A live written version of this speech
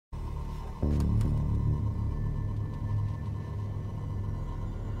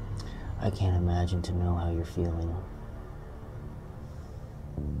I can't imagine to know how you're feeling.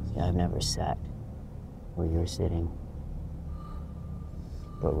 See, I've never sat where you're sitting.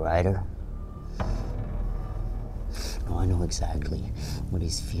 But Ryder, oh, I know exactly what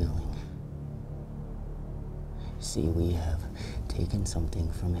he's feeling. See, we have taken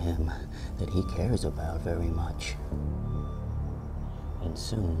something from him that he cares about very much. And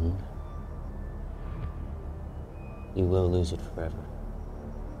soon, you will lose it forever.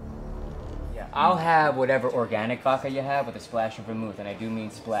 Yeah, I'll have whatever organic vodka you have with a splash of vermouth, and I do mean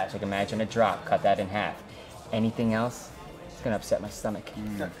splash. Like imagine a drop, cut that in half. Anything else, it's gonna upset my stomach.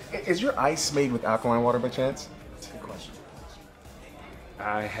 Is your ice made with alkaline water by chance? That's a good question.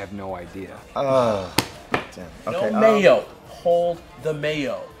 I have no idea. Okay, no mayo. Hold the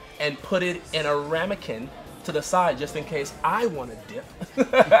mayo and put it in a ramekin to the side just in case I want to dip.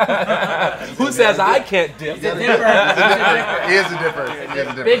 Who says I can't dip? He's a dipper. He is a dipper.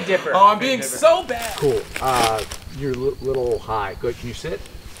 Big dipper. Oh, I'm being so bad. Cool. You're a little high. Good. Can you sit?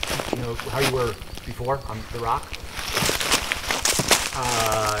 You know how you were before on the rock?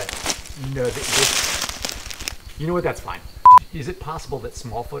 No. You know what? That's fine. Is it possible that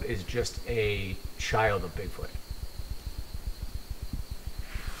Smallfoot is just a child of Bigfoot?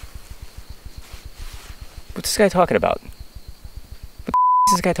 What's this guy talking about? What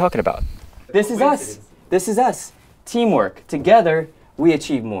is this guy talking about? This is us. This is us. Teamwork. Together, we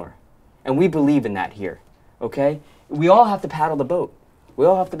achieve more. And we believe in that here. Okay? We all have to paddle the boat. We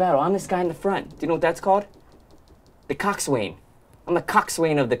all have to paddle. I'm this guy in the front. Do you know what that's called? The coxswain. I'm the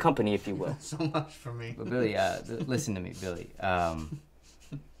coxswain of the company, if you will. So much for me. But Billy, listen to me, Billy.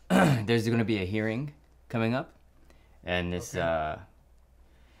 There's going to be a hearing coming up, and this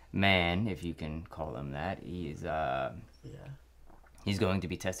man, if you can call him that, he's going to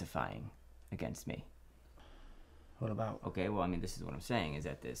be testifying against me. What about? Okay, well, I mean, this is what I'm saying, is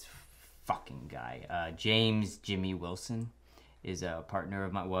that this fucking guy, James Jimmy Wilson, is a partner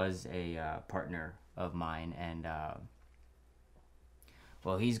of mine, was a partner of mine, and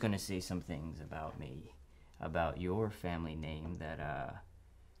well, he's gonna say some things about me, about your family name that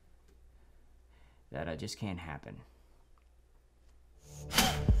just can't happen.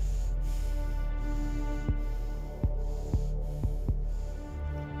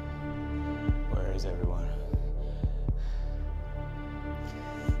 Where is everyone?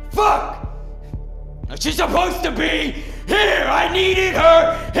 Fuck! She's supposed to be here! I needed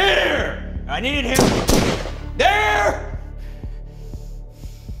her here! I needed him there!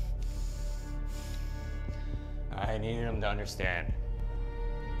 I needed him to understand.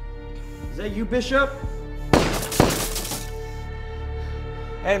 Is that you, Bishop?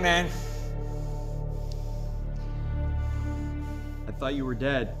 Hey, man. I thought you were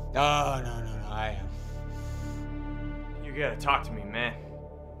dead. Oh, no, I am. You gotta talk to me, man.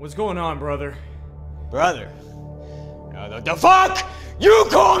 What's going on, brother? Brother? No, the fuck? You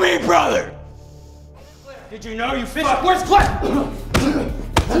call me brother! Did you know you Bishop? Where's Cliff? You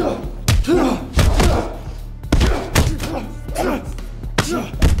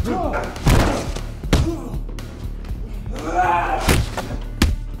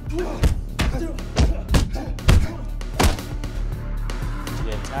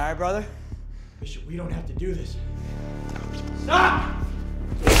getting tired, brother? Bishop, we don't have to do this. Stop!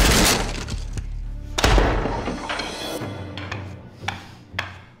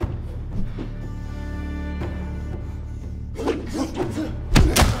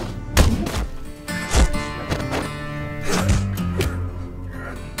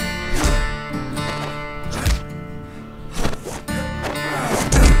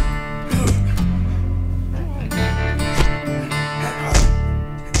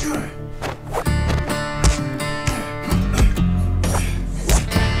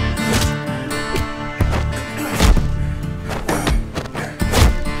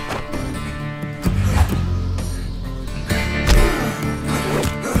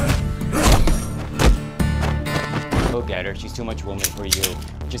 Get her. She's too much woman for you.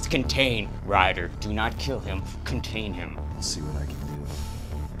 Just contain Ryder. Do not kill him. Contain him. Let's see what I can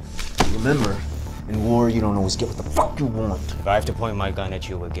do. Remember, in war, you don't always get what the fuck you want. If I have to point my gun at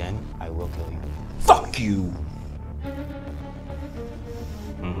you again, I will kill you. Fuck you!